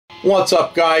What's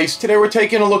up, guys? Today we're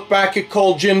taking a look back at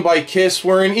Cold Gin by Kiss.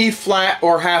 We're in E flat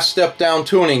or half step down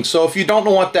tuning. So if you don't know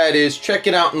what that is, check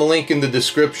it out in the link in the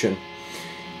description.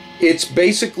 It's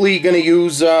basically going to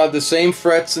use the same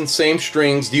frets and same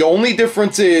strings. The only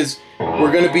difference is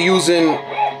we're going to be using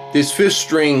this fifth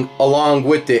string along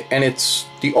with it, and it's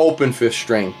the open fifth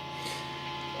string.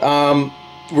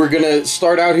 We're going to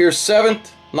start out here 7th,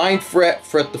 9th fret,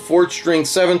 fret the 4th string,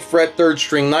 7th fret, 3rd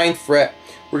string, 9th fret.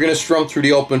 We're going to strum through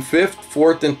the open 5th,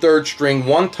 4th, and 3rd string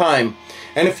one time.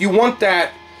 And if you want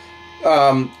that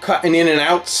cutting in and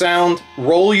out sound,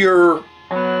 roll your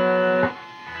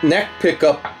neck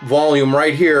pickup volume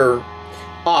right here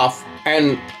off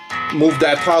and move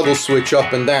that toggle switch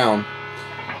up and down.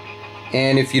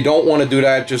 And if you don't want to do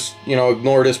that, just, you know,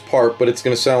 ignore this part, but it's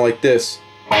going to sound like this.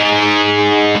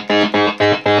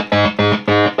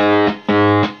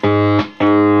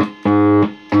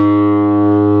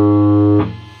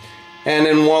 And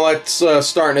then while it's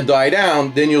starting to die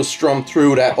down, then you'll strum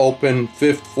through that open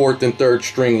 5th, 4th, and 3rd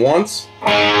string once.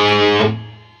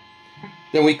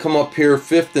 Then we come up here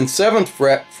 5th and 7th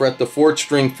fret, fret the 4th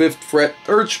string, 5th fret,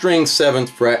 3rd string, 7th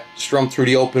fret, strum through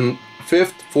the open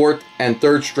 5th, 4th, and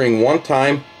 3rd string one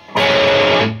time.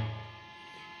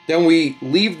 Then we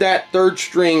leave that 3rd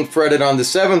string fretted on the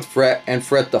 7th fret and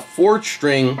fret the 4th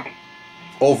string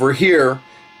over here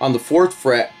on the 4th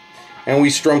fret. And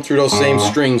we strum through those same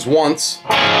strings once,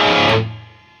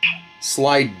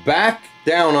 slide back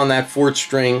down on that 4th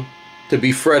string to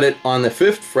be fretted on the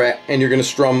 5th fret, and you're going to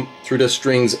strum through the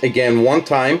strings again one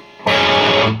time,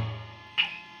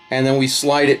 and then we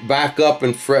slide it back up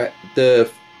and fret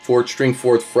the 4th string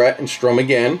 4th fret and strum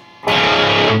again,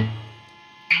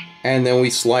 and then we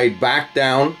slide back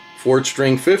down 4th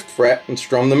string 5th fret and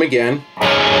strum them again.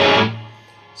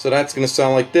 So that's going to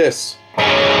sound like this.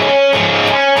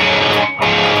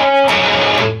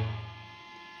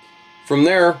 From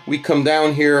there, we come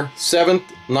down here, 7th,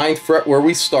 9th fret where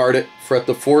we started, fret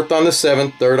the 4th on the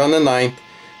 7th, 3rd on the 9th,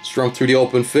 strum through the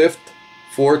open 5th,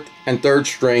 4th, and 3rd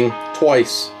string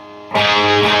twice.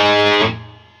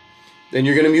 Then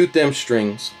you're going to mute them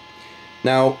strings.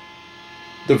 Now,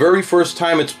 the very first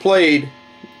time it's played,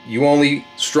 you only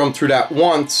strum through that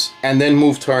once and then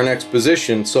move to our next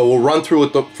position. So we'll run through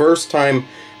it the first time,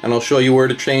 and I'll show you where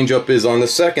the change up is on the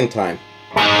second time.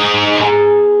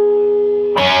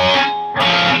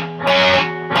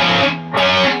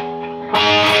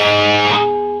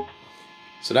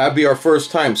 So that'd be our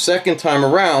first time. Second time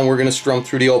around, we're going to strum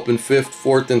through the open 5th,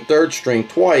 4th, and 3rd string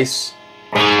twice.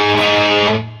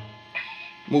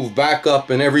 Move back up,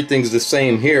 and everything's the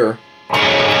same here.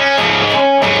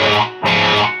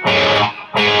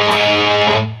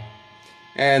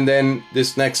 And then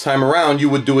this next time around, you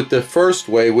would do it the first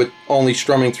way with only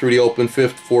strumming through the open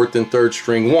 5th, 4th, and 3rd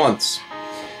string once.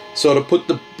 So to put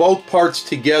both parts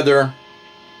together,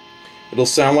 it'll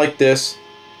sound like this.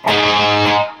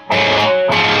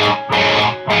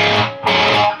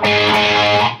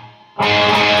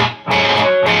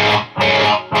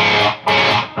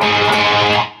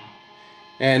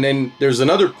 And then there's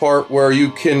another part where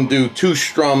you can do 2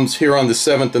 strums here on the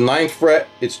 7th and 9th fret.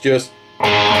 It's just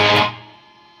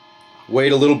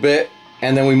wait a little bit,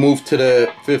 and then we move to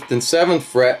the 5th and 7th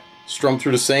fret, strum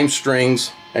through the same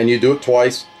strings, and you do it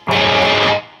twice.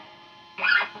 And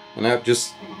that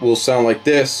just will sound like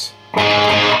this.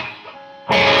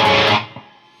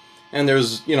 And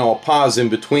there's, you know, a pause in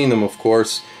between them, of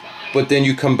course. But then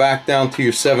you come back down to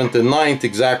your 7th and 9th,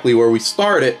 exactly where we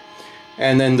started.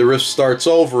 And then the riff starts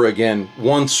over again.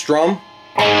 One strum.